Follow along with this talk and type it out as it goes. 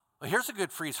Well, here's a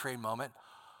good freeze frame moment.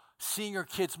 Seeing your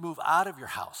kids move out of your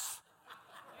house.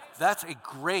 That's a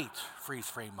great freeze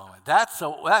frame moment. That's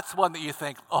one that you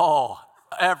think, oh,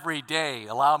 every day,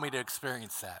 allow me to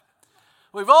experience that.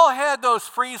 We've all had those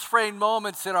freeze frame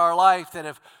moments in our life that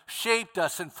have shaped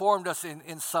us and formed us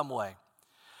in some way.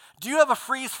 Do you have a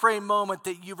freeze frame moment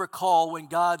that you recall when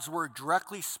God's word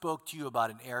directly spoke to you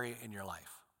about an area in your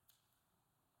life?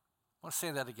 I want to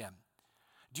say that again.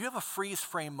 Do you have a freeze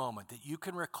frame moment that you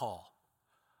can recall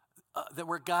that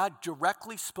where God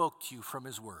directly spoke to you from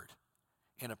his word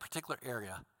in a particular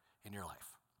area in your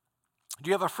life? Do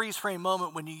you have a freeze frame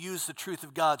moment when you use the truth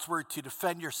of God's word to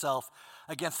defend yourself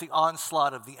against the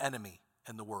onslaught of the enemy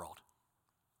in the world?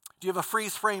 Do you have a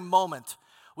freeze frame moment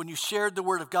when you shared the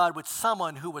word of God with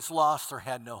someone who was lost or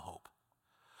had no hope?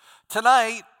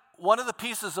 Tonight, one of the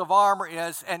pieces of armor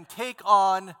is, and take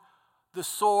on the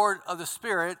sword of the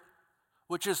Spirit,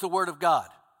 which is the word of God.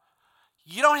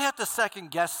 You don't have to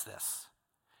second guess this.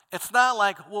 It's not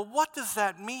like, well, what does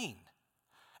that mean?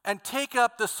 And take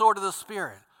up the sword of the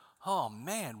Spirit. Oh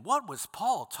man, what was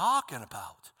Paul talking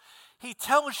about? He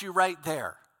tells you right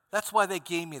there. That's why they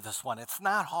gave me this one. It's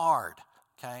not hard,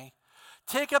 okay?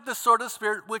 Take up the sword of the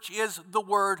Spirit, which is the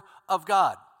word of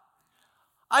God.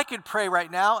 I could pray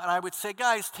right now and I would say,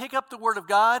 guys, take up the word of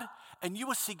God and you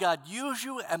will see God use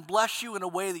you and bless you in a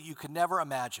way that you could never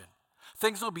imagine.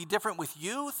 Things will be different with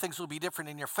you. Things will be different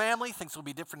in your family. Things will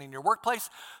be different in your workplace.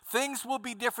 Things will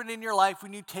be different in your life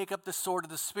when you take up the sword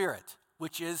of the Spirit,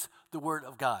 which is the word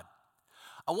of God.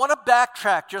 I want to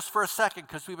backtrack just for a second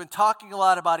because we've been talking a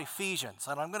lot about Ephesians,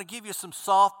 and I'm going to give you some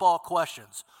softball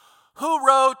questions. Who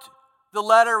wrote the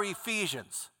letter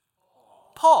Ephesians?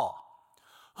 Paul.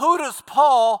 Who does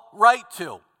Paul write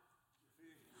to?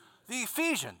 The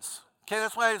Ephesians. Okay,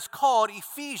 that's why it's called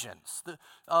Ephesians,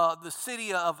 the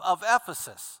city of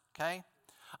Ephesus. Okay,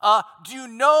 do you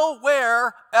know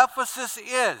where Ephesus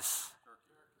is?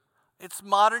 It's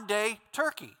modern day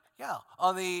Turkey. Yeah,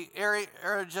 on the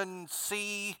Aegean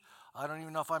Sea. I don't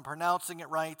even know if I'm pronouncing it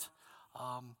right.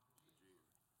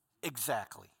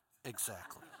 Exactly.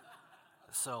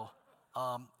 So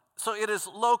it is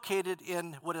located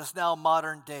in what is now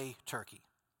modern day Turkey.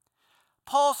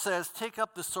 Paul says, take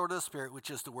up the sword of the Spirit, which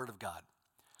is the word of God.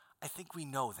 I think we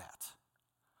know that.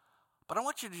 But I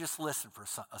want you to just listen for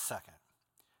a second.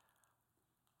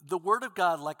 The word of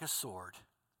God, like a sword,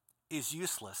 is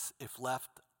useless if left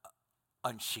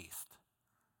unsheathed.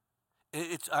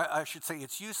 I should say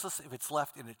it's useless if it's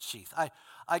left in its sheath.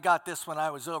 I got this when I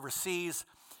was overseas.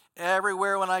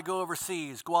 Everywhere when I go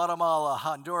overseas, Guatemala,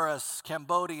 Honduras,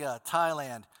 Cambodia,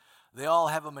 Thailand, they all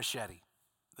have a machete.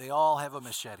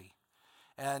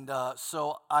 And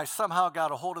so I somehow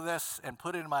got a hold of this and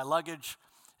put it in my luggage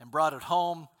and brought it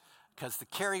home because the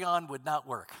carry-on would not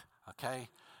work, okay?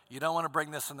 You don't want to bring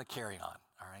this in the carry-on,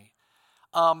 all right?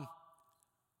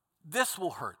 This will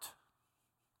hurt.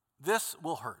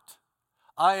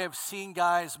 I have seen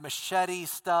guys machete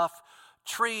stuff,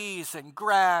 trees and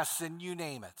grass and you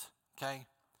name it, okay?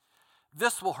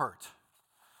 This will hurt.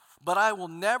 But I will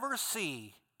never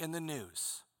see in the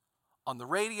news, on the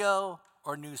radio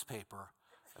or newspaper,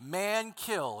 a man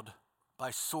killed by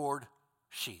sword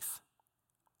sheath.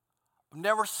 I've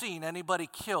never seen anybody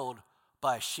killed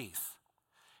by a sheath.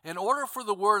 In order for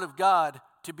the word of God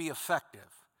to be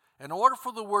effective, in order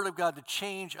for the word of God to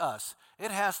change us, it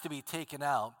has to be taken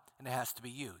out and it has to be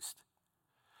used.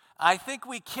 I think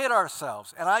we kid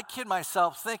ourselves, and I kid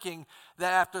myself thinking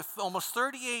that after almost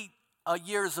 38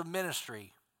 years of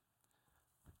ministry,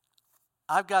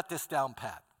 I've got this down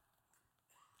pat.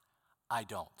 I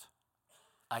don't.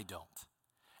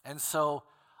 And so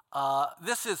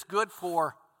this is great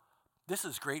for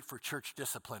church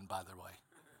discipline, by the way.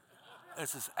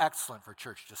 This is excellent for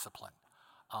church discipline.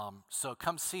 So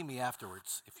come see me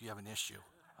afterwards if you have an issue,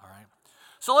 all right?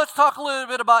 So let's talk a little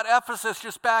bit about Ephesus,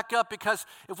 just back up, because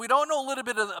if we don't know a little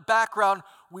bit of the background,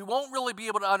 we won't really be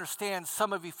able to understand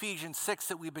some of Ephesians 6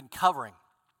 that we've been covering,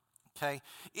 okay?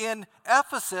 In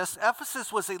Ephesus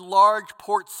was a large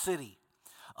port city,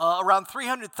 around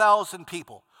 300,000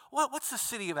 people. What's the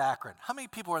city of Akron? How many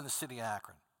people are in the city of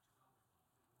Akron?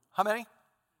 How many?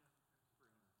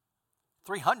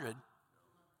 300?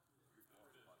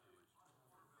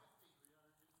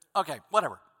 Okay,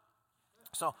 whatever.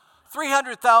 So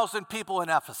 300,000 people in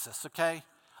Ephesus, okay?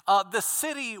 The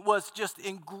city was just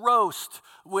engrossed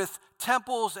with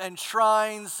temples and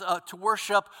shrines to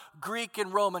worship Greek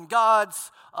and Roman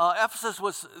gods. Ephesus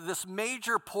was this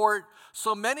major port,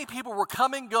 so many people were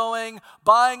coming, going,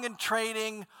 buying and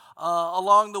trading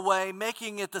along the way,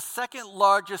 making it the second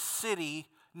largest city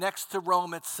next to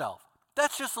Rome itself.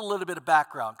 That's just a little bit of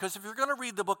background, because if you're going to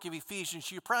read the book of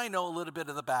Ephesians, you probably know a little bit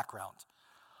of the background.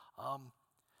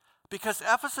 Because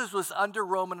Ephesus was under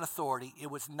Roman authority,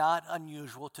 it was not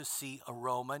unusual to see a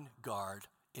Roman guard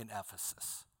in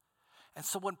Ephesus. And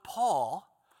so when Paul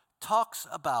talks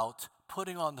about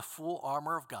putting on the full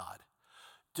armor of God,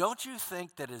 don't you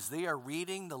think that as they are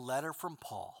reading the letter from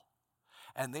Paul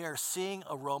and they are seeing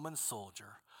a Roman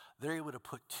soldier, they're able to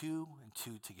put two and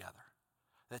two together?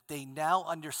 That they now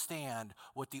understand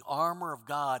what the armor of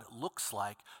God looks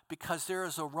like, because there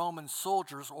is a Roman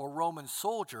soldiers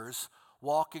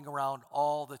walking around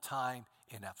all the time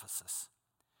in Ephesus.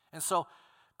 And so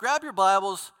grab your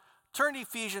Bibles, turn to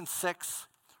Ephesians 6.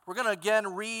 We're going to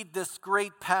again read this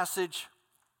great passage.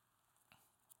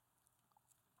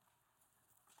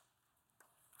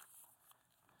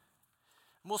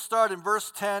 We'll start in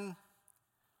verse 10.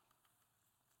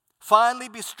 Finally,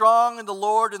 be strong in the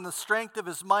Lord and the strength of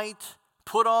his might.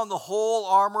 Put on the whole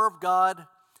armor of God,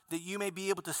 that you may be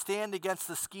able to stand against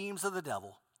the schemes of the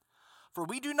devil. For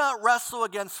we do not wrestle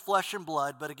against flesh and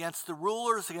blood, but against the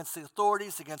rulers, against the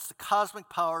authorities, against the cosmic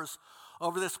powers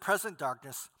over this present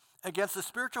darkness, against the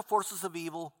spiritual forces of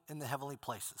evil in the heavenly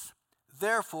places.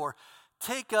 Therefore,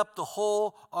 take up the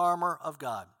whole armor of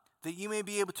God, that you may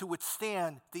be able to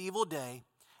withstand the evil day,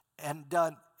 and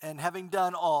having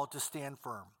done all, to stand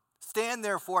firm. Stand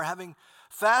therefore, having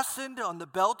fastened on the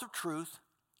belt of truth,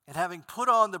 and having put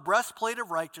on the breastplate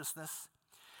of righteousness,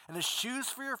 and as shoes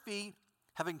for your feet,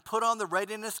 having put on the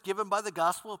readiness given by the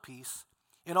gospel of peace.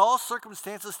 In all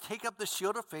circumstances, take up the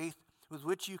shield of faith, with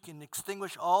which you can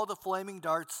extinguish all the flaming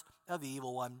darts of the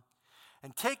evil one.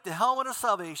 And take the helmet of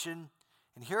salvation,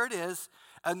 and here it is,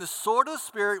 and the sword of the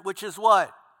Spirit, which is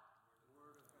what?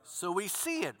 So we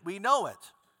see it, we know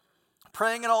it.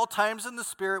 Praying at all times in the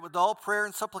Spirit with all prayer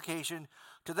and supplication.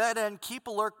 To that end, keep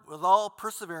alert with all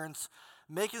perseverance,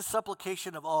 making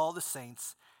supplication of all the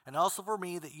saints, and also for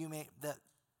me,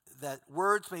 that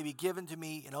words may be given to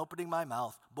me in opening my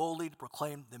mouth boldly to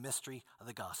proclaim the mystery of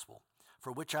the gospel,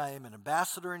 for which I am an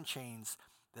ambassador in chains,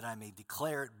 that I may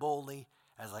declare it boldly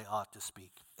as I ought to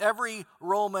speak. Every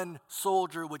Roman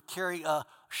soldier would carry a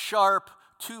sharp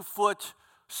 2-foot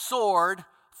sword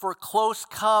for close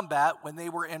combat when they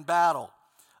were in battle.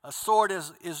 A sword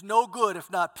is no good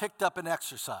if not picked up and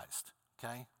exercised,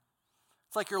 okay?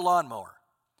 It's like your lawnmower.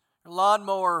 Your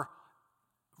lawnmower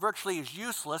virtually is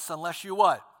useless unless you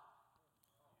what?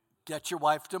 Get your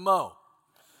wife to mow.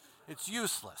 It's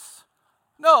useless.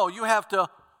 No, you have to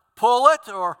pull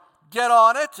it or get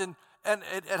on it, and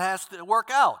it has to work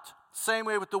out. Same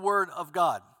way with the Word of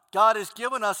God. God has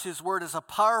given us His Word as a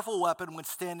powerful weapon when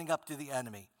standing up to the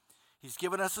enemy. He's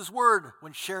given us His Word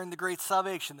when sharing the great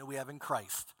salvation that we have in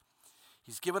Christ.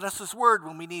 He's given us His Word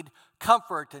when we need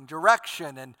comfort and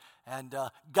direction and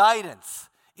guidance.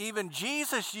 Even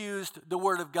Jesus used the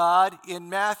Word of God in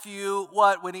Matthew,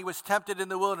 when he was tempted in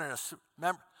the wilderness.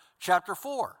 Remember, chapter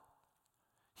 4.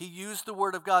 He used the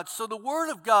Word of God. So the Word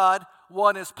of God,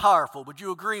 one, is powerful. Would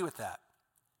you agree with that?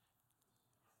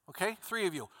 Okay, 3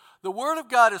 of you. The Word of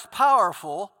God is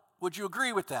powerful. Would you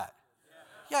agree with that?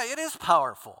 Yeah, it is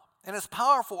powerful. And it's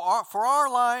powerful for our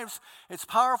lives. It's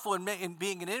powerful in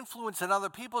being an influence in other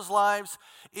people's lives.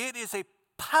 It is a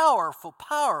powerful,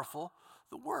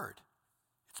 the Word.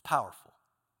 It's powerful.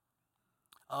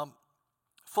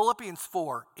 Philippians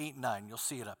 4, 8 and 9. You'll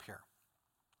see it up here.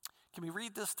 Can we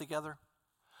read this together?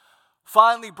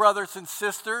 Finally, brothers and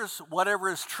sisters, whatever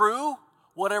is true,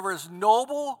 whatever is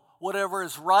noble, whatever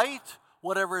is right,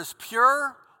 whatever is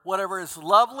pure, whatever is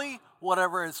lovely,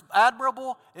 whatever is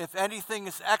admirable, if anything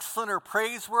is excellent or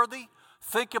praiseworthy,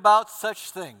 think about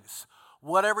such things.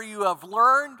 Whatever you have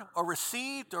learned or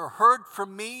received or heard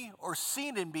from me or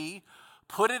seen in me,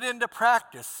 put it into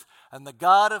practice, and the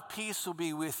God of peace will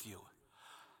be with you.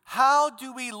 How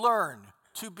do we learn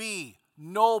to be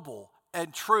noble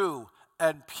and true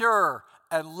and pure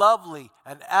and lovely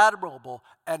and admirable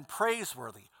and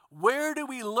praiseworthy? Where do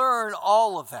we learn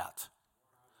all of that?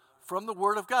 From the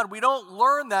Word of God. We don't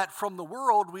learn that from the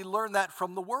world, we learn that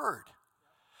from the Word.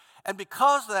 And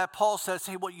because of that, Paul says,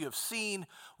 hey, what you have seen,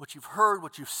 what you've heard,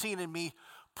 what you've seen in me,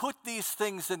 put these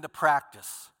things into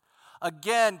practice.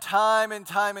 Again, time and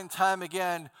time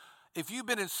again, if you've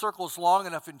been in circles long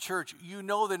enough in church, you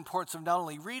know the importance of not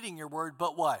only reading your Word,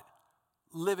 but what?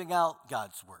 Living out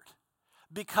God's Word.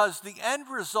 Because the end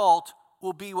result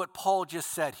will be what Paul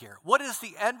just said here. What is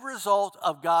the end result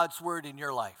of God's Word in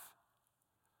your life?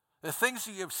 The things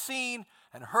that you have seen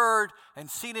and heard and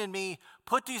seen in me,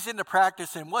 put these into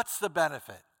practice, and what's the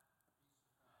benefit?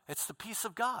 It's the peace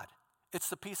of God. It's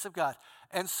the peace of God.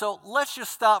 And so let's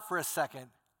just stop for a second.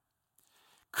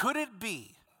 Could it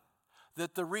be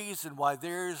that the reason why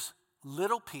there's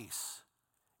little peace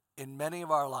in many of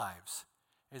our lives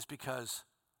is because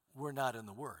we're not in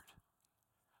the Word.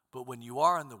 But when you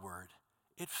are in the Word,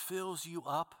 it fills you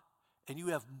up, and you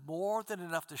have more than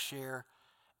enough to share,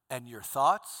 and your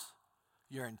thoughts,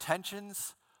 your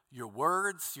intentions, your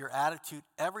words, your attitude,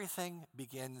 everything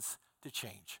begins to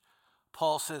change.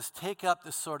 Paul says, take up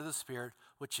the sword of the Spirit,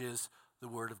 which is the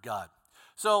Word of God.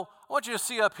 So I want you to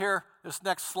see up here, this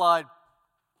next slide.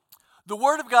 The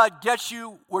Word of God gets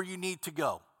you where you need to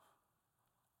go.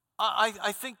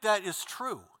 I think that is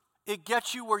true. It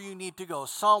gets you where you need to go.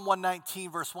 Psalm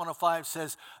 119, verse 105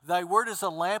 says, thy word is a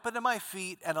lamp unto my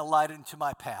feet and a light unto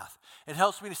my path. It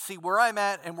helps me to see where I'm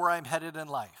at and where I'm headed in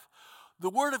life. The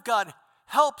Word of God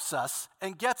helps us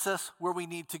and gets us where we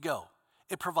need to go.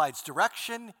 It provides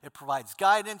direction. It provides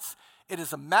guidance. It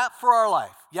is a map for our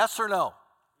life. Yes or no?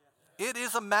 It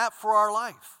is a map for our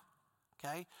life.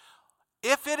 Okay?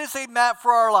 If it is a map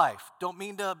for our life, don't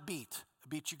mean to beat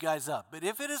you guys up, but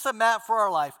if it is a map for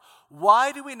our life,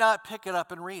 why do we not pick it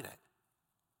up and read it?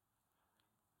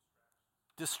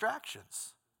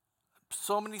 Distractions.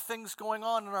 So many things going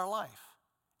on in our life.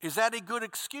 Is that a good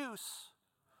excuse?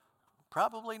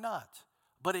 Probably not.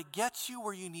 But it gets you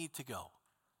where you need to go.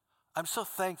 I'm so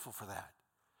thankful for that.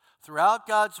 Throughout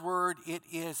God's Word, it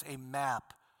is a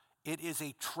map. It is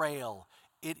a trail.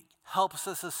 It helps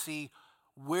us to see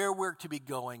where we're to be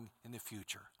going in the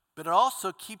future. But it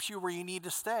also keeps you where you need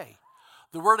to stay.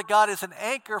 The Word of God is an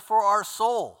anchor for our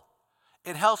soul.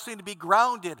 It helps me to be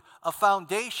grounded, a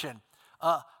foundation.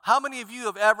 How many of you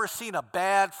have ever seen a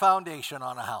bad foundation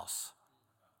on a house?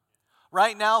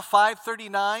 Right now,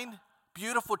 539,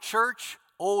 beautiful church,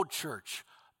 old church,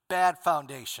 bad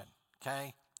foundation,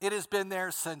 okay? It has been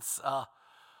there since,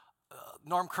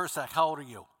 Norm Kursak, how old are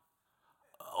you?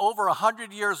 Over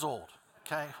 100 years old,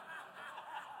 okay?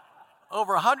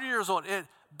 Over 100 years old.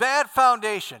 Bad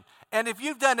foundation. And if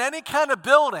you've done any kind of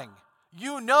building,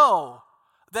 you know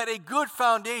that a good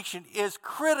foundation is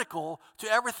critical to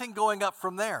everything going up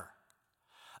from there.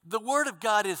 The Word of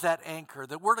God is that anchor.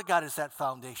 The Word of God is that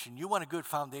foundation. You want a good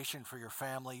foundation for your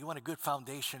family. You want a good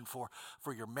foundation for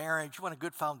your marriage. You want a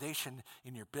good foundation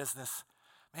in your business.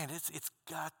 Man, it's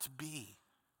got to be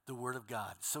the Word of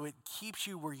God. So it keeps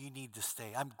you where you need to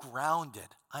stay. I'm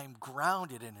grounded. I'm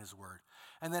grounded in His Word.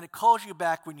 And then it calls you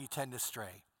back when you tend to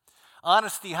stray.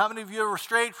 Honesty, how many of you ever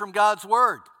strayed from God's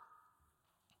Word?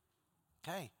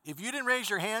 Okay, if you didn't raise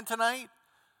your hand tonight,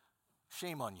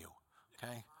 shame on you,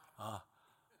 okay?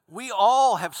 We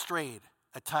all have strayed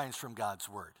at times from God's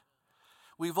Word.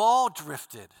 We've all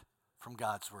drifted from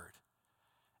God's Word.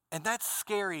 And that's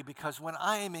scary because when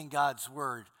I am in God's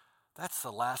Word, that's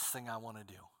the last thing I want to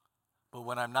do. But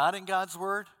when I'm not in God's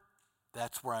Word,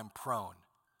 that's where I'm prone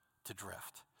to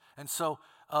drift. And so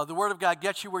the Word of God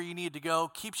gets you where you need to go,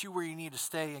 keeps you where you need to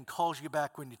stay, and calls you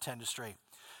back when you tend to stray.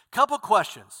 Couple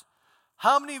questions.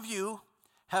 How many of you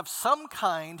have some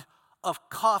kind of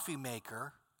coffee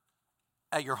maker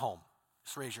at your home?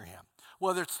 Just raise your hand.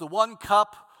 Whether it's the one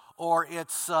cup or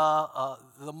it's the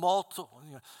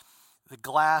the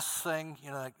glass thing,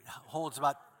 that holds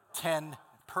about 10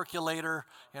 percolator,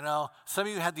 Some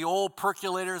of you had the old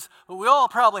percolators, but we all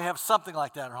probably have something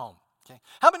like that at home. Okay.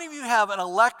 How many of you have an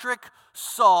electric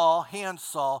saw, hand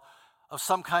saw of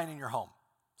some kind in your home?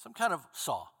 Some kind of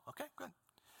saw. Okay, good.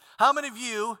 How many of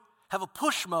you have a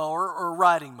push mower or a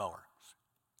riding mower?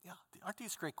 Yeah, aren't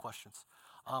these great questions?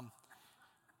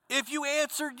 If you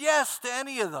answered yes to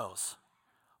any of those,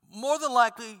 more than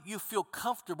likely you feel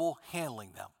comfortable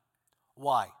handling them.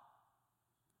 Why?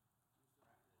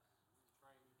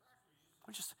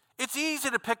 It's easy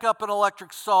to pick up an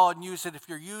electric saw and use it. If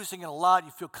you're using it a lot,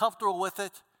 you feel comfortable with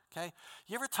it, okay?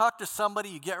 You ever talk to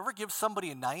somebody, ever give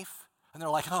somebody a knife, and they're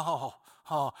like, oh.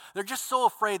 They're just so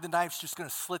afraid the knife's just going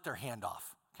to slit their hand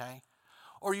off, okay?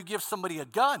 Or you give somebody a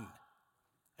gun,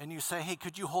 and you say, hey,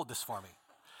 could you hold this for me?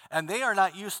 And they are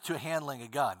not used to handling a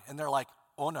gun, and they're like,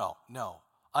 oh, no,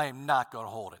 I am not going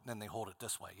to hold it. And then they hold it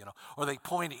this way, or they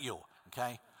point at you,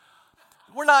 okay?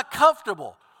 We're not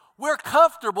comfortable. We're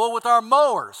comfortable with our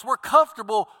mowers. We're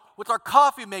comfortable with our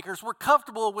coffee makers. We're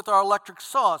comfortable with our electric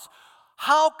saws.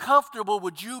 How comfortable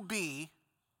would you be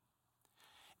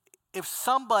if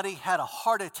somebody had a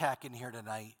heart attack in here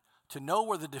tonight to know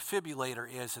where the defibrillator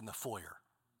is in the foyer?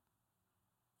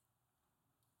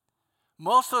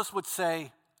 Most of us would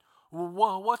say,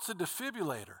 well, what's a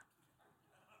defibrillator?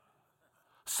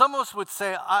 Some of us would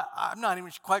say, I'm not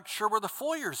even quite sure where the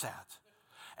foyer's at.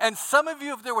 And some of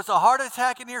you, if there was a heart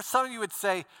attack in here, some of you would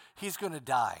say, he's going to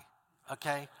die,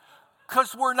 okay?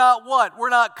 Because we're not what?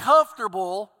 We're not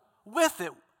comfortable with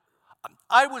it.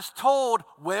 I was told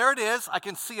where it is. I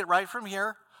can see it right from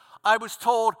here. I was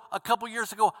told a couple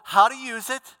years ago how to use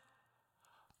it.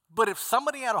 But if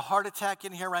somebody had a heart attack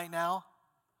in here right now,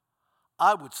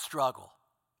 I would struggle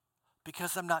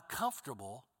because I'm not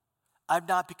comfortable. I've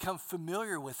not become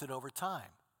familiar with it over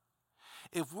time.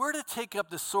 If we're to take up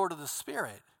the sword of the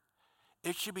Spirit,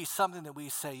 it should be something that we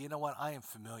say, you know what, I am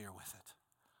familiar with it.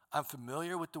 I'm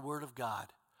familiar with the Word of God.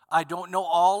 I don't know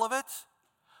all of it,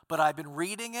 but I've been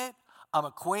reading it, I'm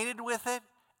acquainted with it,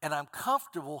 and I'm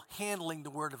comfortable handling the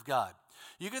Word of God.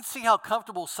 You can see how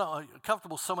comfortable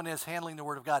someone is handling the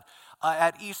Word of God.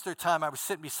 At Easter time, I was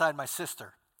sitting beside my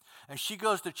sister, and she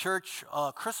goes to church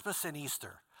Christmas and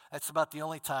Easter. That's about the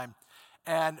only time.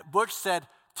 And Butch said,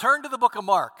 turn to the book of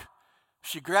Mark.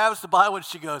 She grabs the Bible and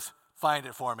she goes, find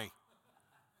it for me.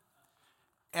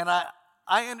 And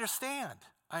I understand.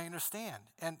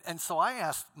 And so I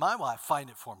asked my wife, find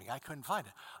it for me. I couldn't find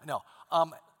it. No.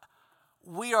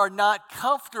 We are not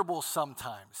comfortable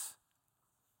sometimes.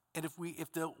 And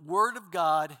if the Word of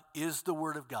God is the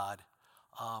Word of God,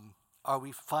 are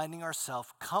we finding ourselves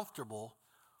comfortable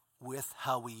with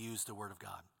how we use the Word of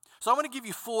God? So I'm going to give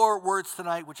you 4 words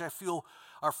tonight, which I feel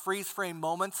are freeze-frame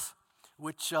moments,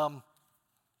 which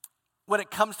when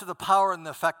it comes to the power and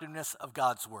the effectiveness of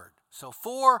God's Word. So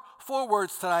four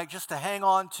words tonight just to hang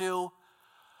on to.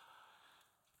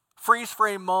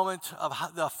 Freeze-frame moment of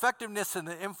the effectiveness and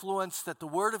the influence that the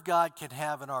Word of God can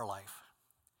have in our life.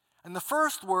 And the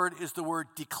first word is the word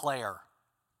declare.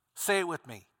 Say it with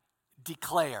me.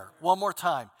 Declare. One more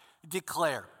time.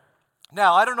 Declare.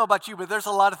 Now, I don't know about you, but there's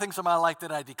a lot of things in my life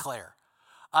that I declare.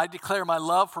 I declare my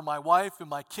love for my wife and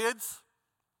my kids.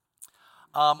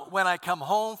 When I come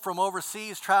home from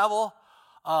overseas travel,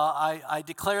 I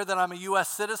declare that I'm a U.S.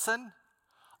 citizen.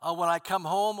 When I come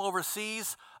home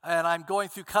overseas and I'm going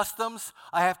through customs,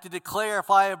 I have to declare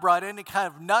if I have brought any kind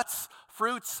of nuts,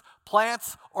 fruits,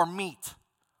 plants, or meat.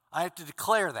 I have to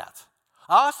declare that.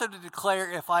 I also have to declare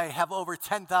if I have over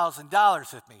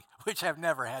 $10,000 with me, which I've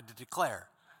never had to declare.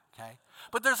 Okay?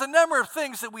 But there's a number of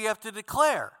things that we have to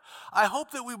declare. I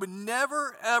hope that we would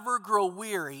never, ever grow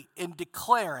weary in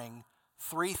declaring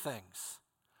 3 things: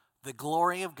 the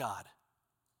glory of God,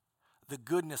 the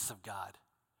goodness of God,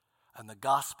 and the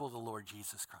gospel of the Lord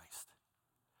Jesus Christ.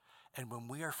 And when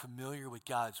we are familiar with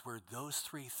God's word, those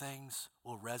 3 things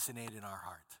will resonate in our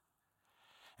heart.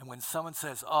 And when someone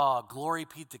says, oh, glory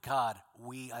be to God,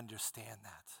 we understand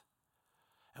that.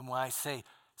 And when I say,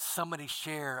 somebody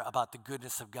share about the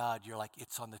goodness of God, you're like,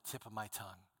 it's on the tip of my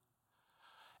tongue.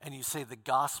 And you say, the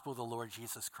gospel of the Lord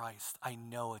Jesus Christ, I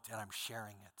know it and I'm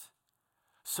sharing it.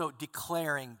 So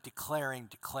declaring.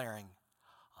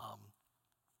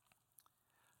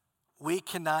 We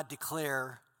cannot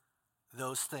declare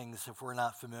those things if we're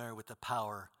not familiar with the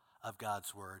power of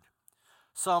God's word.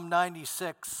 Psalm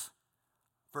 96,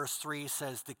 verse 3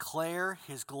 says, declare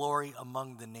his glory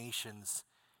among the nations,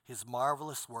 his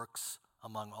marvelous works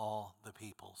among all the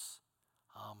peoples.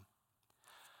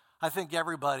 I think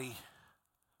everybody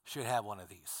should have one of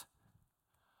these.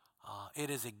 It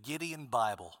is a Gideon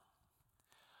Bible.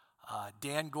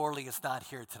 Dan Gorley is not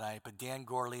here tonight, but Dan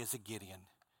Gorley is a Gideon.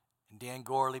 And Dan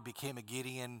Gorley became a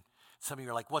Gideon. Some of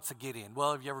you are like, what's a Gideon?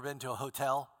 Well, have you ever been to a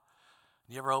hotel?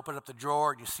 You ever open up the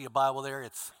drawer and you see a Bible there?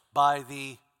 It's by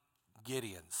the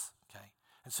Gideons, okay?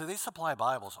 And so they supply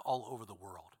Bibles all over the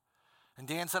world. And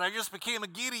Dan said, I just became a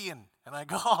Gideon. And I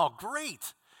go, oh,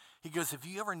 great. He goes, if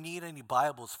you ever need any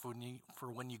Bibles for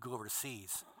when you go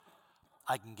overseas,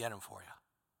 I can get them for you.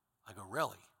 I go,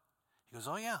 really? He goes,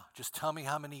 oh, yeah, just tell me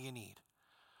how many you need.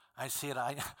 I said,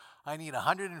 I need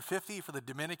 150 for the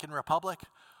Dominican Republic.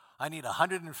 I need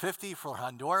 150 for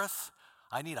Honduras.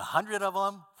 I need 100 of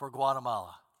them for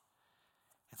Guatemala.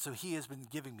 And so he has been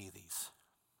giving me these.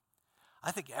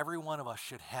 I think every one of us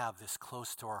should have this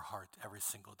close to our heart every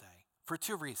single day for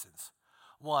 2 reasons.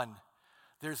 One,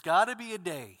 there's got to be a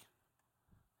day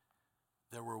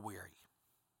that we're weary.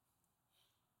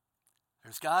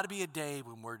 There's got to be a day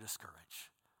when we're discouraged.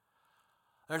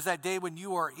 There's that day when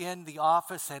you are in the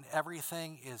office and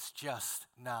everything is just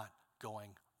not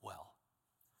going well.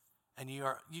 And you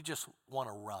just want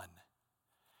to run.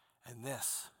 And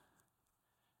this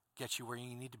gets you where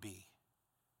you need to be,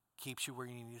 keeps you where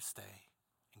you need to stay,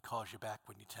 and calls you back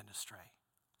when you tend to stray.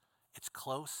 It's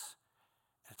close,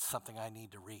 and it's something I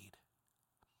need to read.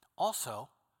 Also,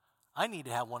 I need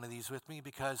to have one of these with me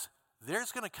because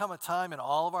there's going to come a time in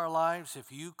all of our lives,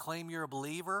 if you claim you're a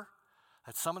believer,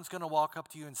 that someone's going to walk up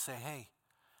to you and say, hey,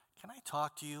 can I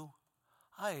talk to you?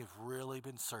 I've really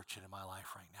been searching in my life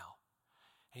right now.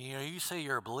 And you say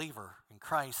you're a believer in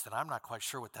Christ, and I'm not quite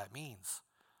sure what that means.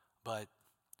 But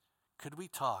could we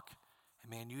talk? And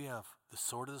man, you have the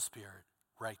sword of the Spirit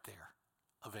right there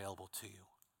available to you.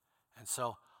 And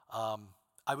so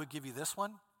I would give you this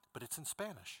one, but it's in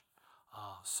Spanish.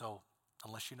 So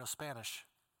unless you know Spanish,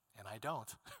 and I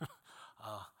don't,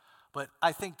 but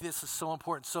I think this is so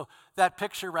important. So that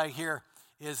picture right here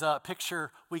is a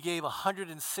picture, we gave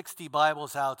 160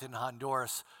 Bibles out in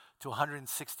Honduras to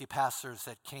 160 pastors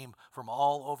that came from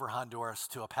all over Honduras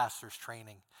to a pastor's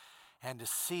training. And to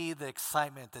see the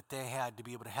excitement that they had to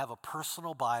be able to have a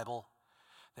personal Bible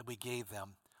that we gave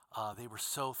them, they were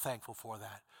so thankful for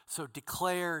that. So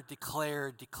declare,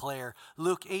 declare, declare.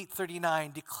 Luke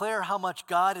 8:39, declare how much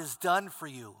God has done for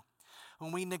you.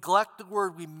 When we neglect the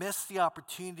word, we miss the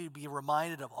opportunity to be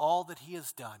reminded of all that he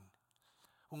has done.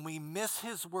 When we miss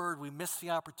his word, we miss the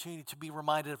opportunity to be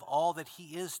reminded of all that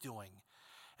he is doing.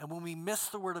 And when we miss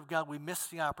the word of God, we miss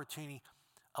the opportunity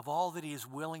of all that he is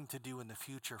willing to do in the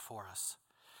future for us.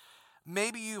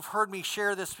 Maybe you've heard me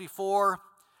share this before,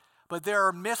 but there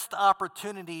are missed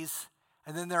opportunities,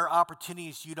 and then there are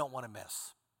opportunities you don't want to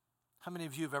miss. How many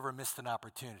of you have ever missed an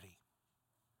opportunity?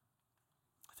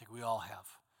 I think we all have.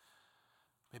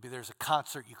 Maybe there's a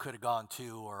concert you could have gone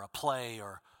to, or a play,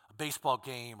 or a baseball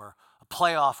game, or a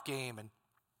playoff game, and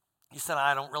you said,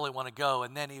 I don't really want to go,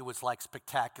 and then it was like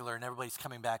spectacular, and everybody's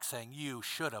coming back saying, you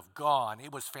should have gone.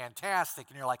 It was fantastic,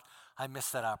 and you're like, I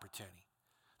missed that opportunity.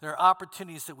 There are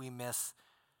opportunities that we miss,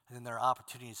 and then there are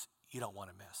opportunities you don't want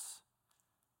to miss.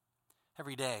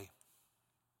 Every day,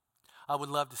 I would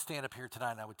love to stand up here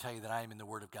tonight, and I would tell you that I am in the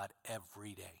Word of God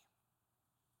every day.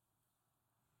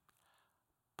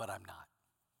 But I'm not.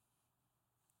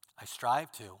 I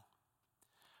strive to,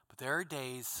 but there are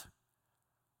days,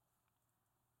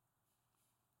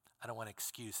 I don't want to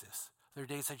excuse this. There are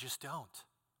days I just don't.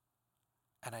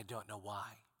 And I don't know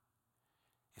why.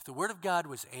 If the Word of God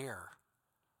was air,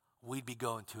 we'd be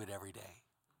going to it every day.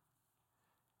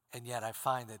 And yet I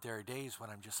find that there are days when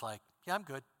I'm just like, yeah, I'm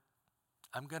good.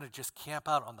 I'm going to just camp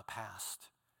out on the past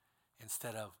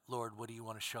instead of, Lord, what do you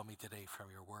want to show me today from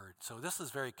your word? So this is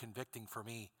very convicting for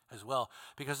me as well,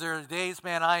 because there are days,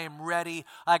 man, I am ready.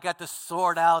 I got the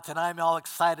sword out and I'm all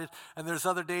excited. And there's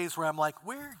other days where I'm like,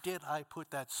 where did I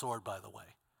put that sword, by the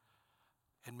way?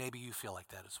 And maybe you feel like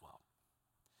that as well.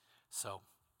 So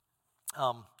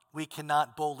we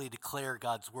cannot boldly declare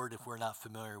God's word if we're not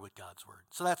familiar with God's word.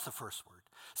 So that's the first word.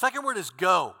 Second word is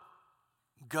go.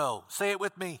 Go. Say it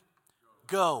with me.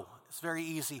 Go. It's very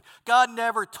easy. God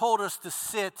never told us to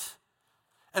sit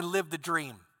and live the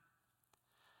dream.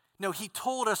 No, he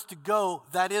told us to go.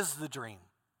 That is the dream.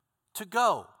 To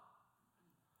go.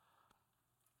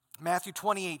 Matthew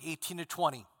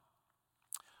 28:18-20,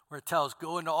 where it tells,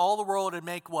 go into all the world and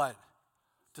make what?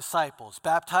 Disciples.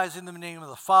 Baptizing them in the name of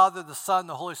the Father, the Son,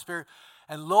 the Holy Spirit.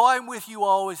 And lo, I'm with you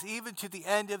always, even to the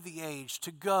end of the age.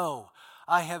 To go.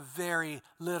 I have very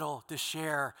little to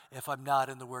share if I'm not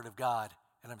in the Word of God.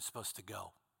 And I'm supposed to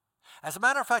go. As a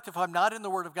matter of fact, if I'm not in the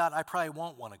Word of God, I probably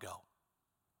won't want to go.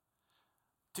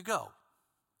 To go.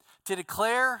 To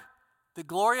declare the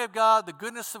glory of God, the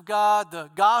goodness of God, the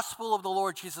gospel of the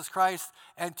Lord Jesus Christ,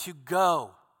 and to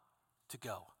go. To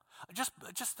go.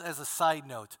 Just as a side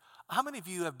note, how many of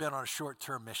you have been on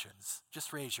short-term missions?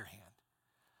 Just raise your hand.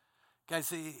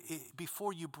 Guys,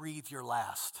 before you breathe your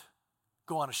last,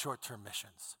 go on a short-term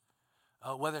missions.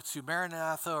 Whether it's through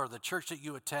Maranatha or the church that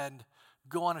you attend,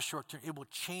 go on a short term. It will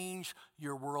change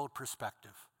your world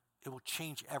perspective. It will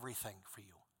change everything for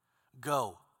you.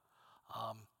 Go.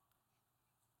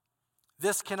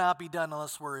 This cannot be done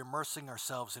unless we're immersing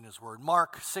ourselves in his word.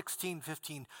 Mark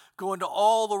 16:15, go into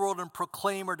all the world and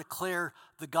proclaim or declare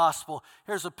the gospel.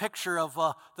 Here's a picture of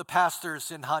the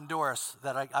pastors in Honduras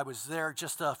that I was there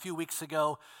just a few weeks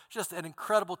ago. Just an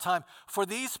incredible time. For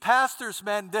these pastors,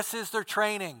 men, this is their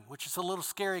training, which is a little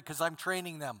scary because I'm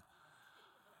training them.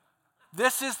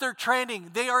 This is their training.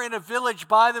 They are in a village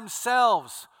by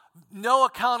themselves. No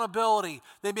accountability.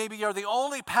 They maybe are the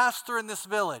only pastor in this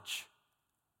village.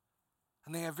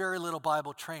 And they have very little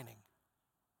Bible training.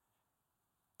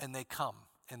 And they come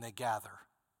and they gather.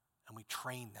 And we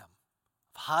train them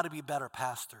of how to be better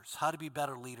pastors, how to be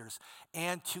better leaders,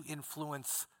 and to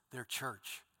influence their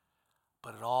church.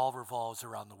 But it all revolves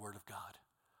around the Word of God.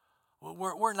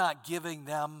 We're not giving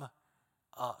them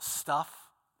stuff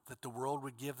that the world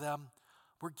would give them.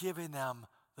 We're giving them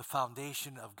the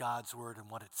foundation of God's word and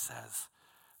what it says.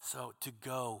 So to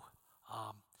go.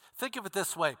 Think of it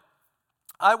this way.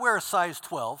 I wear a size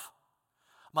 12.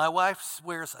 My wife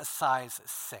wears a size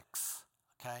 6.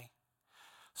 Okay?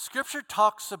 Scripture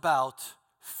talks about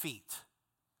feet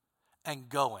and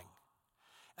going.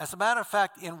 As a matter of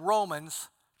fact, in Romans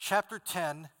chapter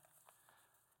 10,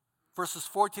 verses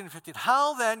 14 and 15.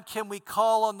 How then can we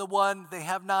call on the one they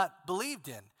have not believed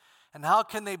in? And how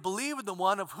can they believe in the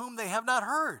one of whom they have not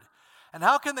heard? And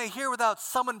how can they hear without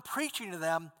someone preaching to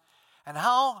them? And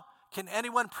how can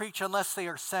anyone preach unless they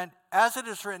are sent? As it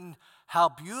is written, how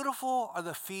beautiful are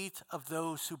the feet of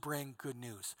those who bring good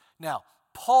news. Now,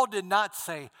 Paul did not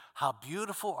say, how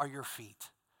beautiful are your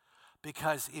feet?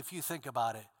 Because if you think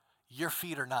about it, your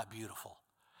feet are not beautiful.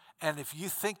 And if you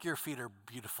think your feet are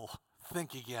beautiful,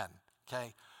 think again,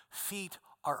 okay? Feet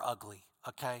are ugly,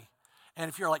 okay? And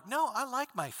if you're like, no, I like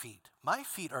my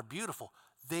feet are beautiful.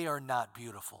 They are not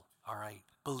beautiful, all right?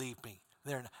 Believe me.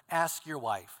 Ask your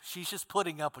wife. She's just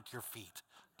putting up with your feet,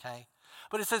 okay?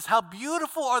 But it says, how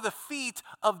beautiful are the feet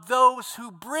of those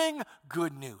who bring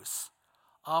good news.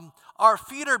 Our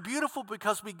feet are beautiful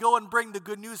because we go and bring the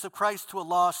good news of Christ to a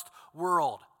lost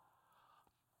world.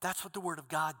 That's what the Word of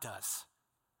God does.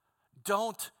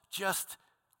 Don't just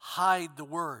hide the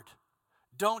Word.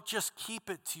 Don't just keep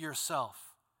it to yourself.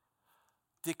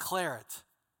 Declare it.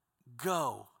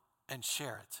 Go and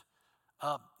share it.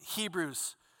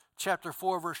 Hebrews chapter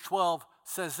 4, verse 12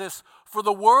 says this, for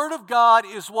the Word of God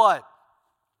is what?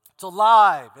 It's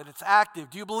alive and it's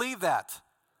active. Do you believe that?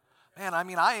 Man,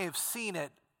 I have seen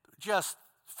it just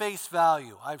face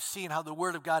value. I've seen how the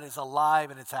Word of God is alive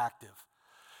and it's active.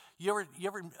 You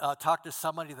ever talk to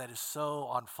somebody that is so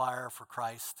on fire for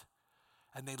Christ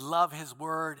and they love His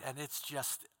Word and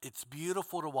it's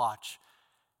beautiful to watch.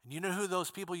 And you know who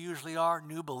those people usually are?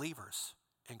 New believers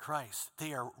in Christ.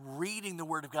 They are reading the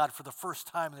Word of God for the first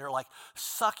time and they're like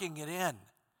sucking it in.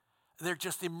 They're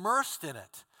just immersed in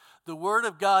it. The Word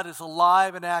of God is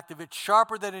alive and active. It's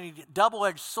sharper than any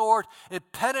double-edged sword.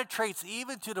 It penetrates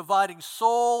even to dividing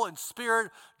soul and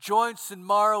spirit, joints and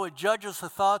marrow. It judges the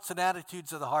thoughts and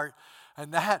attitudes of the heart.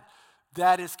 And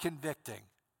that is convicting.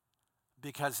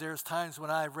 Because there's times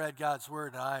when I've read God's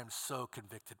Word and I am so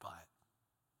convicted by it.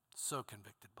 So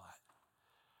convicted by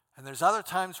it. And there's other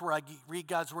times where I read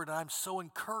God's Word and I'm so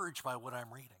encouraged by what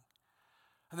I'm reading.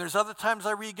 And there's other times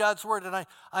I read God's Word and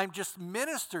I'm just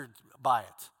ministered by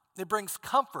it. It brings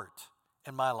comfort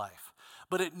in my life.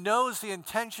 But it knows the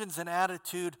intentions and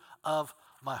attitude of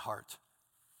my heart.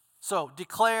 So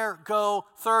declare, go.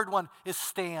 Third one is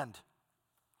stand.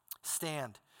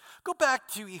 Stand. Go back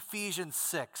to Ephesians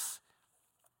 6.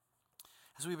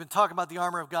 As we've been talking about the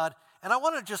armor of God. And I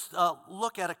want to just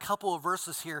look at a couple of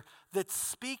verses here that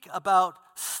speak about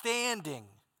standing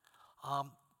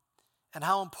and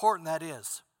how important that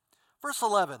is. Verse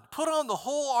 11, put on the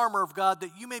whole armor of God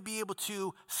that you may be able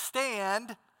to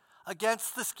stand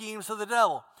against the schemes of the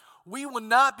devil. We will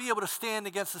not be able to stand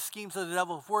against the schemes of the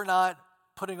devil if we're not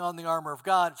putting on the armor of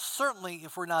God, certainly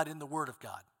if we're not in the Word of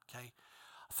God, okay?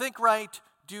 Think right,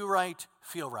 do right,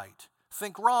 feel right.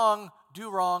 Think wrong,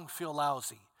 do wrong, feel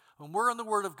lousy. When we're in the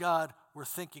Word of God, we're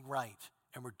thinking right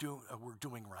and we're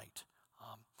doing right.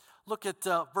 Look at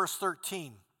verse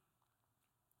 13.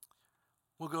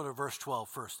 We'll go to verse 12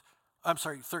 first.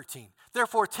 13.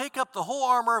 Therefore, take up the whole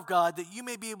armor of God that you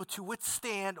may be able to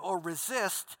withstand or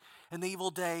resist in the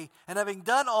evil day, and having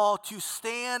done all, to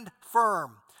stand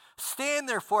firm. Stand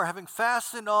therefore, having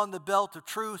fastened on the belt of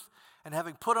truth, and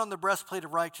having put on the breastplate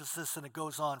of righteousness, and it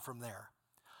goes on from there.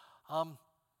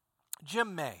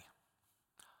 Jim May,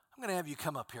 I'm going to have you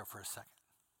come up here for a second.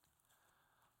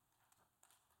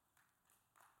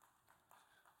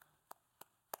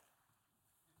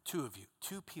 Two of you,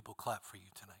 two people clap for you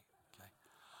tonight.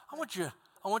 I want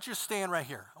you to stand right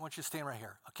here.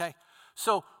 Okay?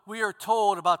 So we are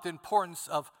told about the importance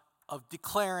of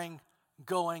declaring,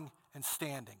 going, and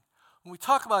standing. When we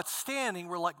talk about standing,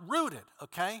 we're like rooted,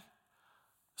 okay?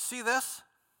 See this?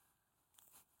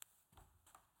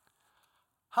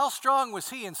 How strong was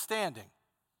he in standing?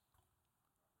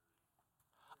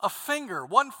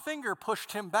 One finger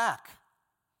pushed him back.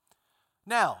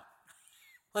 Now,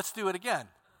 let's do it again.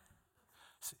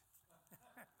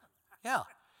 Yeah.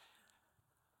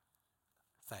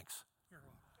 Thanks.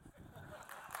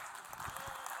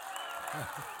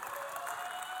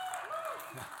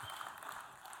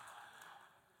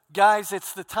 Guys,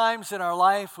 it's the times in our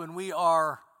life when we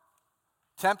are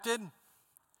tempted.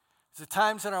 It's the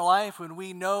times in our life when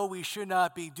we know we should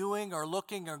not be doing or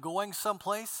looking or going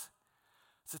someplace.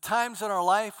 It's the times in our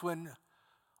life when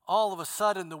all of a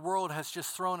sudden the world has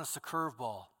just thrown us a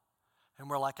curveball. And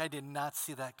we're like, I did not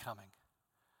see that coming.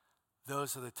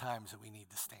 Those are the times that we need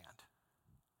to stand.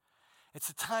 It's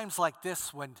at times like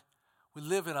this when we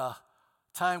live in a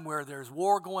time where there's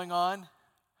war going on,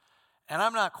 and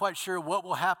I'm not quite sure what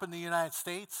will happen in the United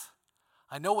States.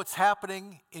 I know what's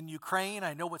happening in Ukraine.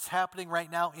 I know what's happening right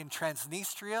now in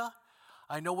Transnistria.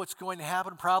 I know what's going to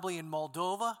happen probably in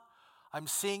Moldova. I'm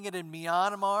seeing it in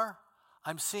Myanmar.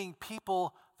 I'm seeing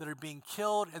people that are being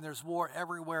killed, and there's war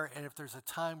everywhere, and if there's a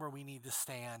time where we need to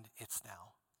stand, it's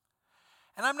now.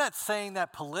 And I'm not saying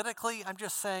that politically. I'm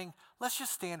just saying, let's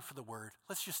just stand for the word.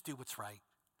 Let's just do what's right.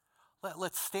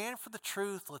 Let's stand for the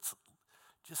truth. Let's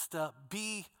just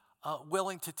be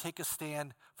willing to take a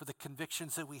stand for the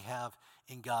convictions that we have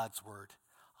in God's word.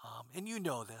 And you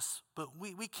know this, but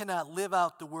we cannot live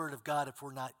out the word of God if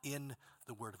we're not in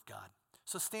the word of God.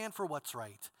 So stand for what's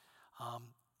right.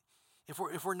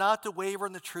 If we're not to waver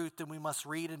in the truth, then we must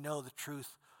read and know the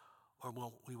truth, or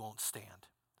we won't stand.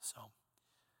 So,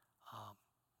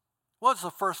 what's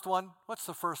the first one? What's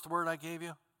the first word I gave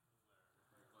you?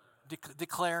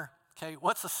 Declare. Okay.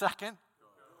 What's the second?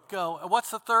 Go. And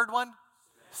what's the third one?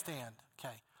 Stand.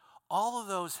 Okay. All of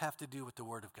those have to do with the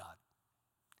word of God.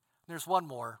 There's one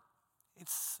more.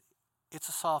 It's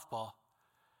a softball.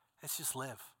 It's just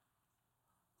live.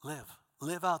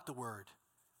 Live out the word.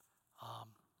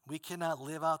 We cannot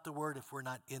live out the word if we're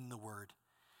not in the word.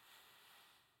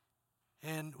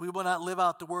 And we will not live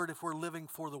out the word if we're living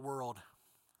for the world.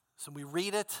 So we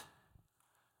read it.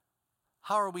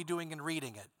 How are we doing in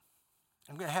reading it?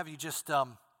 I'm going to have you just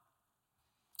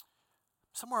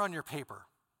somewhere on your paper,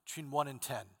 between 1 and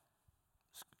 10.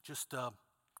 Just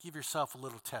give yourself a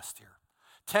little test here.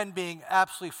 10 being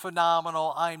absolutely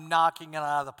phenomenal. I'm knocking it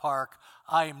out of the park.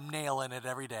 I'm nailing it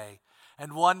every day.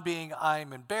 And 1 being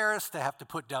I'm embarrassed to have to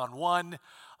put down 1.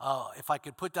 If I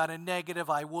could put down a negative,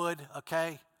 I would,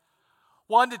 okay?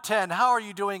 1 to 10, how are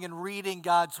you doing in reading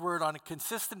God's word on a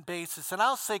consistent basis? And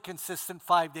I'll say consistent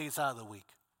 5 days out of the week.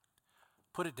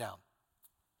 Put it down.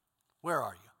 Where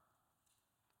are you?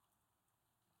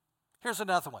 Here's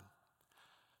another one.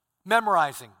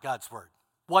 Memorizing God's word.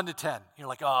 1 to 10. You're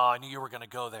like, oh, I knew you were going to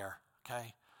go there,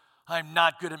 okay? I'm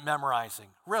not good at memorizing.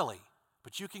 Really?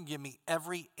 But you can give me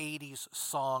every 80s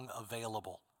song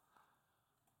available.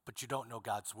 But you don't know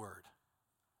God's word.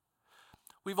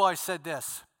 We've always said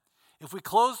this. If we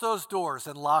close those doors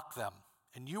and lock them,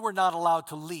 and you were not allowed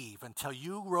to leave until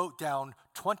you wrote down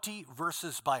 20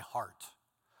 verses by heart,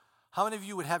 how many of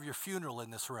you would have your funeral in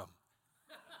this room?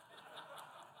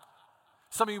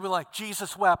 Some of you would be like,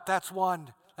 Jesus wept, that's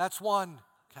one,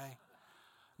 okay?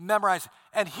 Memorize.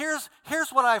 And here's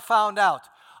what I found out.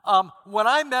 When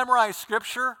I memorized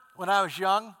scripture when I was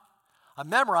young, I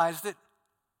memorized it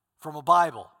from a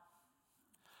Bible.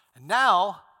 And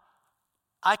now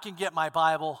I can get my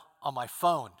Bible on my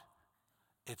phone.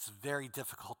 It's very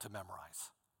difficult to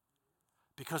memorize.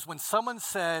 Because when someone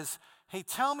says, hey,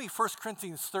 tell me 1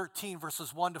 Corinthians 13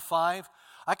 verses 1 to 5,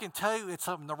 I can tell you it's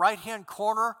in the right-hand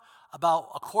corner about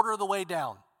a quarter of the way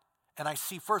down. And I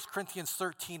see 1 Corinthians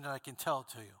 13 and I can tell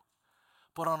it to you.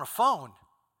 But on a phone,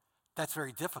 that's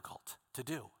very difficult to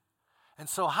do. And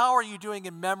so how are you doing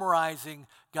in memorizing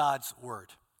God's word?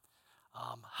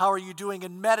 How are you doing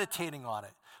in meditating on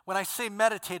it? When I say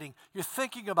meditating, you're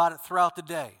thinking about it throughout the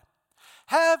day.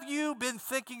 Have you been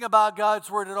thinking about God's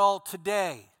word at all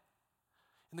today?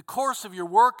 In the course of your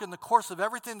work, in the course of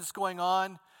everything that's going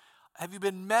on, have you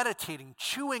been meditating,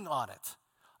 chewing on it,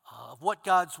 of what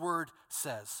God's word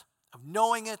says, of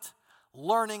knowing it,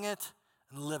 learning it,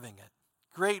 and living it?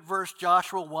 Great verse,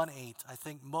 Joshua 1:8. I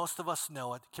think most of us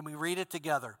know it. Can we read it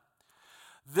together?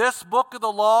 This book of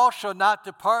the law shall not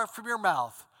depart from your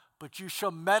mouth, but you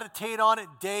shall meditate on it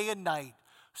day and night,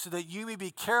 so that you may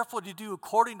be careful to do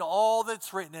according to all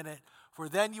that's written in it, for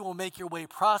then you will make your way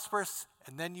prosperous,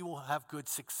 and then you will have good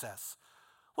success.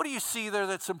 What do you see there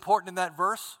that's important in that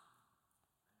verse?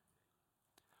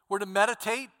 We're to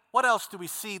meditate. What else do we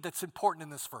see that's important in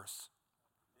this verse?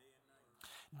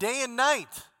 Day and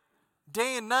night.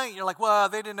 Day and night. You're like, well,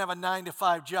 they didn't have a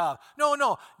 9-to-5 job.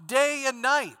 No. Day and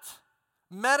night.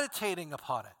 Meditating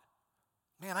upon it.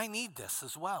 Man, I need this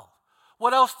as well.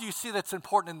 What else do you see that's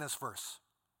important in this verse?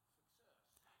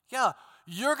 Yeah,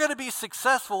 you're going to be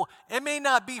successful. It may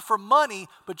not be for money,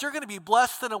 but you're going to be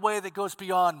blessed in a way that goes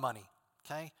beyond money,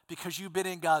 okay? Because you've been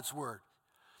in God's word.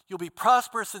 You'll be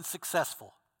prosperous and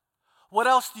successful. What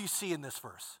else do you see in this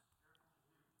verse?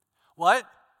 What?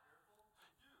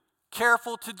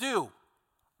 Careful to do.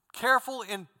 Careful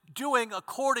in doing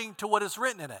according to what is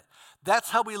written in it. That's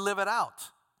how we live it out,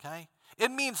 okay?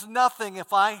 It means nothing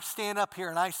if I stand up here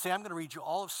and I say, I'm going to read you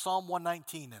all of Psalm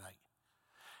 119 tonight.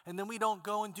 And then we don't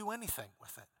go and do anything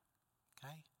with it,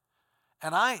 okay?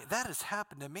 And that has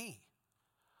happened to me,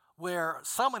 where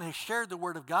someone has shared the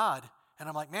word of God, and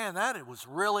I'm like, man, it was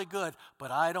really good,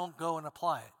 but I don't go and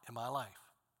apply it in my life.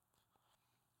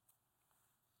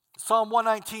 Psalm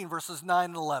 119, verses 9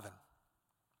 and 11.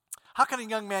 How can a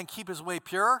young man keep his way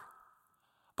pure?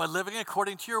 By living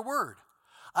according to your word.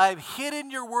 I've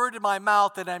hidden your word in my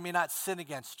mouth that I may not sin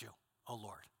against you, O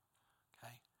Lord.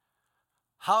 Okay?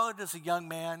 How does a young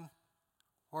man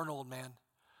or an old man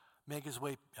make his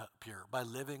way pure? By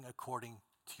living according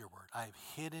to your word. I have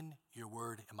hidden your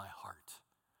word in my heart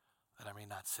that I may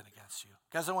not sin against you.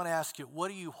 Guys, I want to ask you,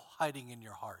 what are you hiding in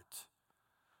your heart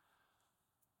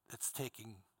that's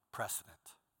taking precedent?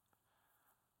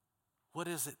 What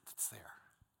is it that's there?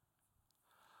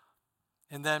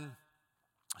 And then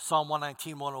Psalm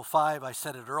 119, 105, I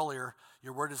said it earlier,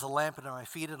 your word is a lamp unto my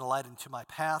feet and a light unto my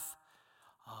path.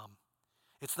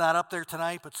 It's not up there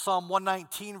tonight, but Psalm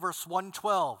 119, verse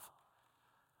 112.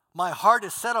 My heart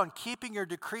is set on keeping your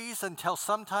decrees until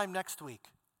sometime next week.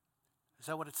 Is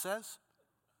that what it says?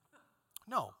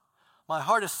 No. My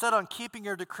heart is set on keeping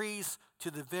your decrees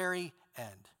to the very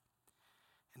end.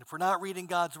 And if we're not reading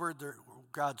God's word,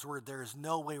 there is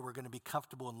no way we're going to be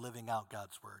comfortable in living out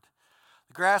God's word.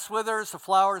 The grass withers, the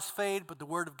flowers fade, but the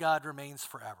word of God remains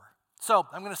forever. So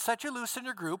I'm going to set you loose in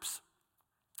your groups.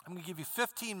 I'm going to give you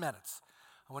 15 minutes.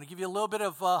 I want to give you a little bit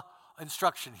of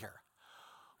instruction here.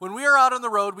 When we are out on the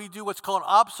road, we do what's called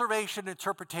observation,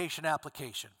 interpretation,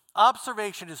 application.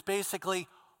 Observation is basically,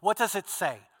 what does it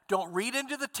say? Don't read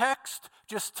into the text,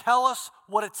 just tell us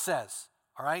what it says.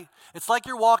 All right? It's like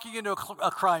you're walking into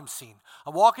a crime scene. I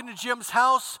walk into Jim's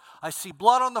house, I see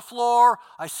blood on the floor,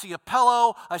 I see a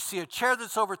pillow, I see a chair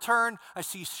that's overturned, I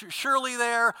see Shirley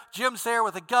there, Jim's there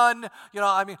with a gun.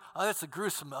 That's a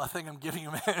gruesome thing I'm giving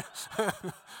you, man.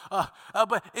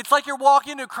 But it's like you're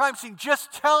walking into a crime scene.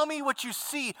 Just tell me what you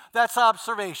see. That's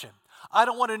observation. I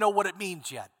don't want to know what it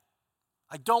means yet.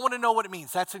 I don't want to know what it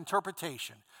means. That's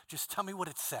interpretation. Just tell me what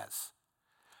it says.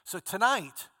 So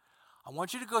tonight, I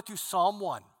want you to go through Psalm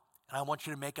 1, and I want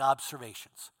you to make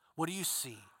observations. What do you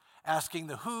see? Asking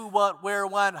the who, what, where,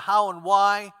 when, how, and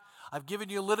why. I've given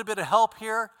you a little bit of help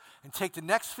here, and take the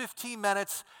next 15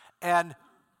 minutes and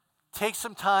take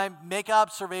some time, make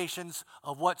observations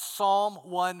of what Psalm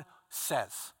 1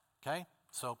 says. Okay?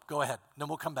 So go ahead, then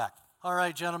we'll come back. All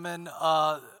right, gentlemen,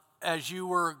 as you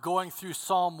were going through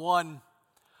Psalm 1,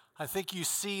 I think you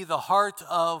see the heart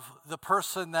of the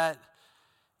person that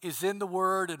is in the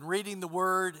Word and reading the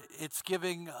Word. It's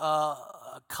giving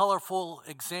a colorful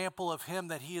example of him,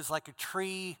 that he is like a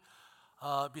tree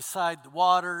beside the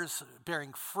waters,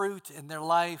 bearing fruit in their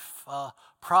life,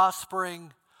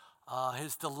 prospering.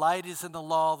 His delight is in the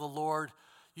law of the Lord.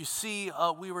 You see,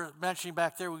 we were mentioning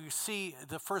back there, you see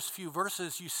the first few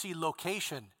verses, you see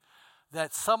location,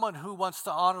 that someone who wants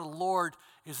to honor the Lord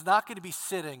is not going to be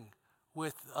sitting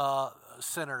with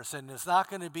sinners, and is not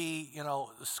going to be,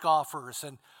 scoffers,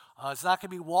 and it's not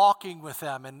going to be walking with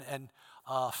them and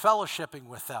fellowshipping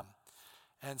with them.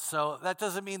 And so that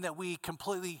doesn't mean that we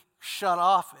completely shut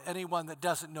off anyone that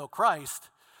doesn't know Christ,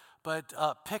 but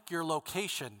pick your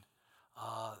location.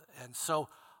 And so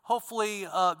hopefully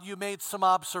you made some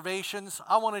observations.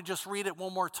 I want to just read it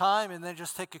one more time and then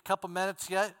just take a couple minutes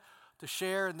yet to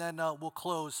share, and then we'll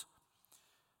close.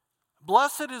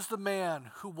 Blessed is the man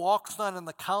who walks not in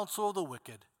the counsel of the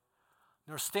wicked,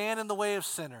 nor stand in the way of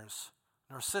sinners,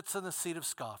 nor sits in the seat of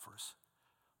scoffers.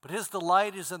 But his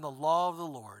delight is in the law of the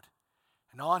Lord,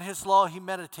 and on his law he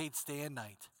meditates day and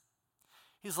night.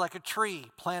 He's like a tree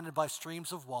planted by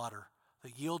streams of water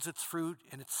that yields its fruit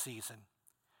in its season,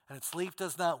 and its leaf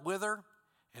does not wither.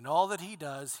 In all that he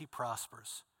does, he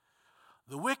prospers.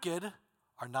 The wicked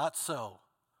are not so,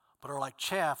 but are like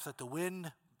chaff that the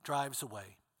wind drives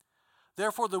away.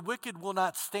 Therefore the wicked will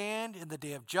not stand in the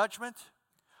day of judgment,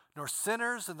 nor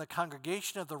sinners in the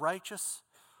congregation of the righteous.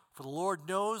 For the Lord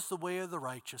knows the way of the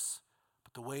righteous,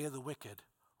 but the way of the wicked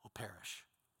will perish.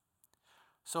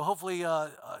 So hopefully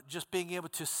just being able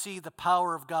to see the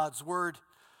power of God's word.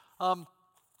 The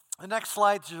next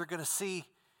slides you're going to see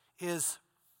is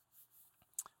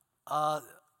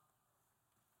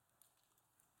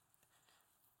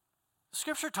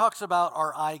Scripture talks about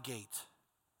our eye gate.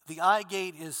 The eye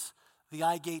gate is the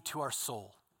eye gate to our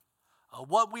soul.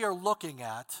 What we are looking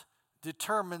at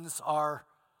determines our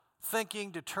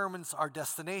thinking, determines our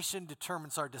destination,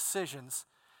 determines our decisions.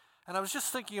 And I was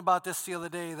just thinking about this the other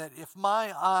day, that if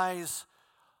my eyes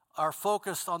are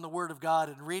focused on the Word of God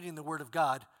and reading the Word of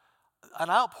God, an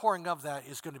outpouring of that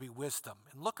is going to be wisdom.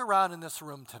 And look around in this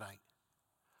room tonight.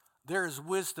 There is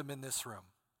wisdom in this room.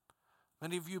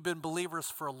 Many of you have been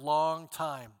believers for a long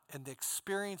time, and the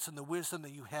experience and the wisdom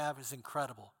that you have is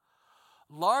incredible.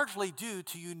 Largely due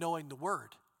to you knowing the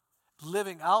Word,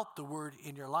 living out the Word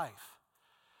in your life.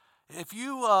 If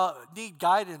you need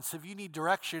guidance, if you need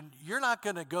direction, you're not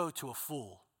going to go to a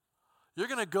fool. You're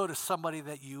going to go to somebody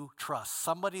that you trust,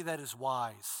 somebody that is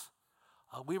wise.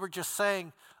 We were just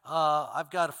saying, I've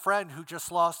got a friend who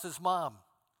just lost his mom.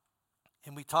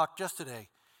 And we talked yesterday.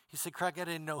 He said, Craig, I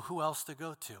didn't know who else to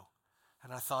go to.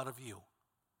 And I thought of you.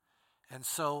 And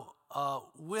so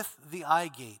with the eye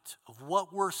gate of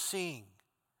what we're seeing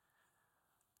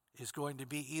is going to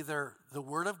be either the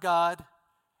Word of God,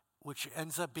 which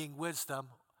ends up being wisdom.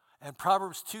 And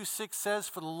Proverbs 2:6 says,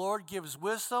 for the Lord gives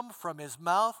wisdom, from his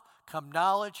mouth come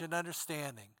knowledge and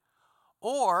understanding.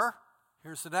 Or,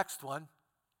 here's the next one,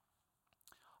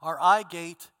 our eye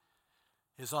gate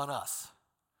is on us.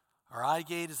 Our eye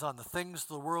gate is on the things of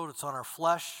the world. It's on our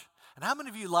flesh. And how many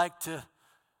of you like to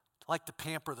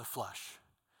pamper the flesh,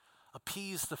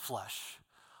 appease the flesh?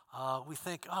 We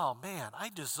think, oh man, I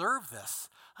deserve this.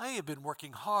 I have been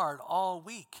working hard all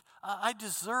week. I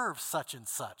deserve such and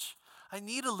such. I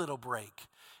need a little break.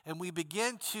 And we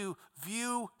begin to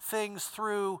view things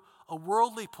through a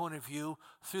worldly point of view,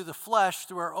 through the flesh,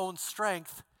 through our own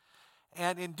strength.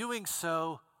 And in doing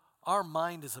so, our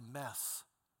mind is a mess.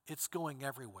 It's going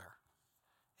everywhere.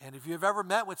 And if you've ever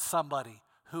met with somebody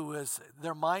who is,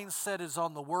 their mindset is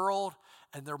on the world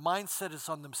and their mindset is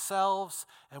on themselves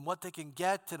and what they can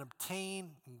get and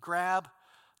obtain and grab,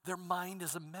 their mind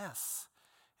is a mess.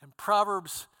 In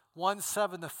Proverbs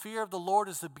 1:7, the fear of the Lord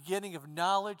is the beginning of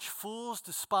knowledge. Fools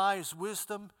despise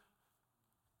wisdom.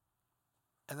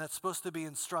 And that's supposed to be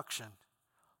instruction.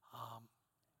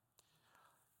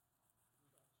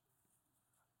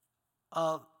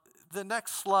 The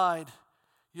next slide,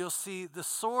 you'll see the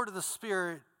sword of the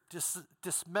Spirit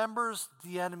dismembers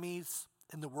the enemies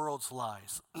in the world's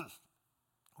lies.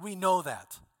 We know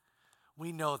that.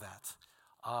 We know that.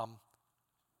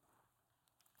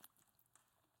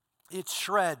 It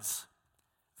shreds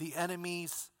the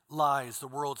enemy's lies, the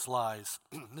world's lies.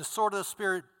 The sword of the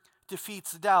Spirit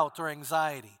defeats doubt or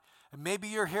anxiety. And maybe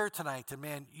you're here tonight and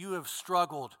man, you have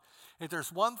struggled. If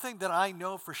there's one thing that I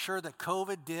know for sure that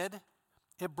COVID did,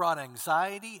 it brought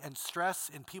anxiety and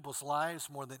stress in people's lives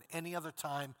more than any other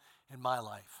time in my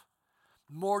life.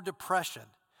 More depression.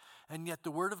 And yet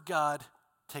the Word of God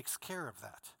takes care of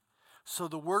that. So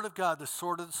the Word of God, the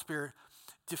sword of the Spirit,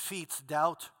 defeats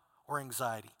doubt or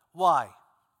anxiety. Why?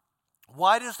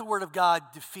 Why does the Word of God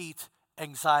defeat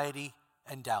anxiety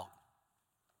and doubt?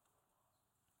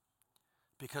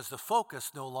 Because the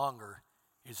focus no longer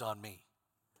is on me.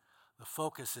 The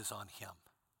focus is on Him.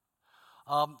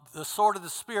 The sword of the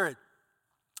Spirit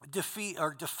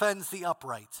defends the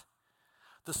upright.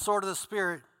 The sword of the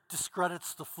Spirit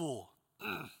discredits the fool.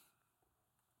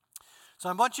 So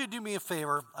I want you to do me a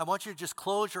favor. I want you to just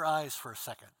close your eyes for a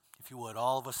second, if you would,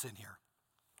 all of us in here,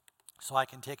 so I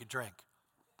can take a drink.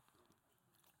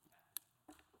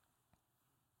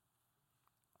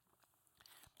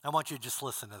 I want you to just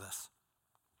listen to this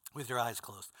with your eyes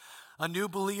closed. A new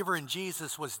believer in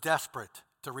Jesus was desperate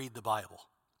to read the Bible.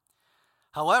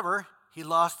 However, he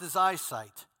lost his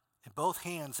eyesight in both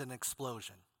hands in an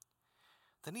explosion.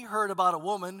 Then he heard about a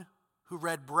woman who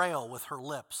read Braille with her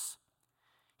lips.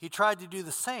 He tried to do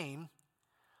the same,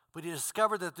 but he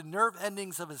discovered that the nerve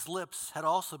endings of his lips had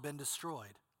also been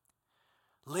destroyed.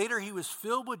 Later, he was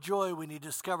filled with joy when he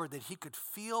discovered that he could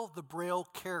feel the Braille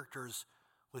characters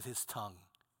with his tongue.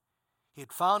 He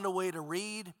had found a way to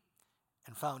read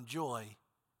and found joy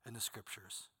in the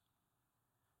Scriptures.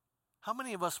 How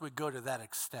many of us would go to that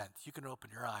extent? You can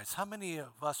open your eyes. How many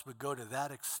of us would go to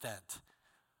that extent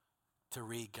to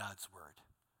read God's Word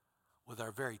with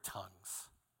our very tongues?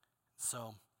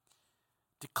 So,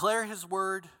 declare His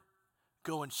Word,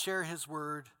 go and share His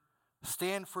Word,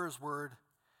 stand for His Word,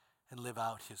 and live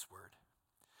out His Word.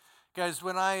 Guys,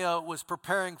 when I was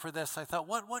preparing for this, I thought,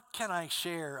 what can I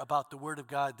share about the Word of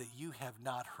God that you have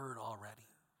not heard already?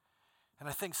 And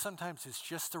I think sometimes it's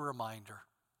just a reminder.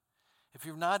 If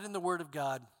you're not in the Word of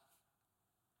God,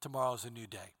 tomorrow's a new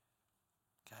day.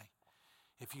 Okay?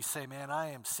 If you say, man,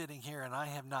 I am sitting here and I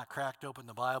have not cracked open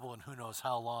the Bible in who knows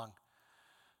how long,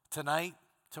 tonight,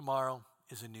 tomorrow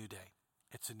is a new day.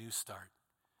 It's a new start.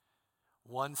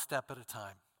 One step at a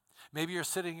time. Maybe you're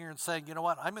sitting here and saying, you know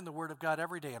what, I'm in the Word of God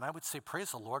every day, and I would say,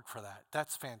 praise the Lord for that.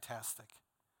 That's fantastic.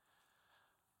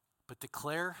 But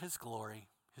declare His glory,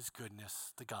 His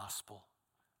goodness, the gospel.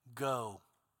 Go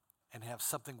and have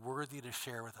something worthy to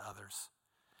share with others.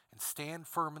 And stand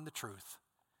firm in the truth.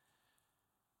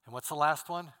 And what's the last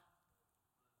one?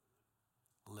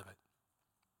 Live it.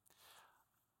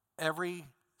 Every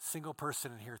single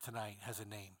person in here tonight has a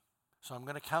name. So I'm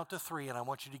going to count to 3, and I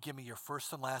want you to give me your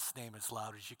first and last name as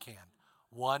loud as you can.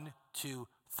 1, 2,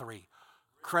 3.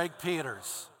 Craig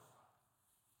Peters.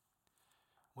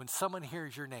 When someone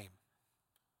hears your name,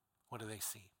 what do they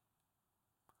see?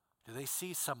 Do they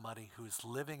see somebody who is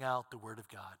living out the Word of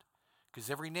God? Because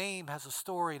every name has a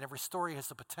story, and every story has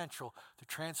the potential to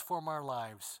transform our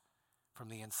lives from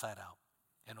the inside out.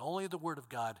 And only the Word of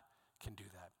God can do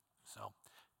that. So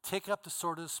take up the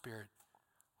sword of the Spirit,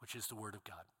 which is the Word of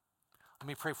God. Let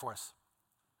me pray for us.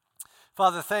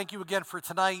 Father, thank you again for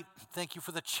tonight. Thank you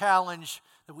for the challenge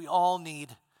that we all need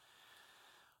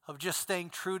of just staying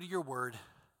true to your Word.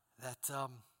 That,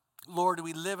 Lord,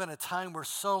 we live in a time where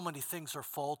so many things are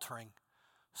faltering.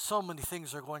 So many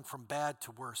things are going from bad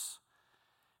to worse.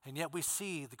 And yet we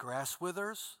see the grass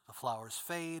withers, the flowers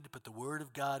fade, but the Word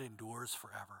of God endures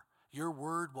forever. Your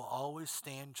Word will always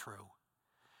stand true.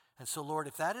 And so, Lord,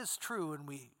 if that is true, and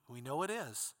we know it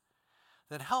is,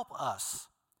 then help us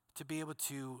to be able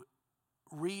to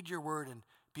read your Word and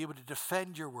be able to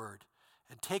defend your Word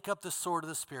and take up the sword of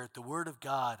the Spirit, the Word of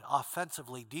God,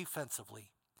 offensively,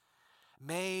 defensively.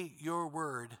 May your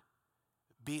Word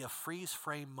be a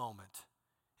freeze-frame moment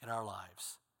in our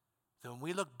lives. That when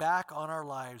we look back on our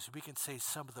lives, we can say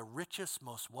some of the richest,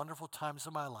 most wonderful times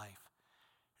of my life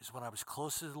is when I was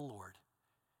closer to the Lord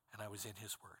and I was in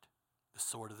his Word, the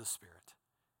sword of the Spirit.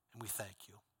 And we thank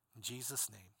you. In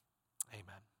Jesus' name,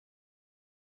 amen.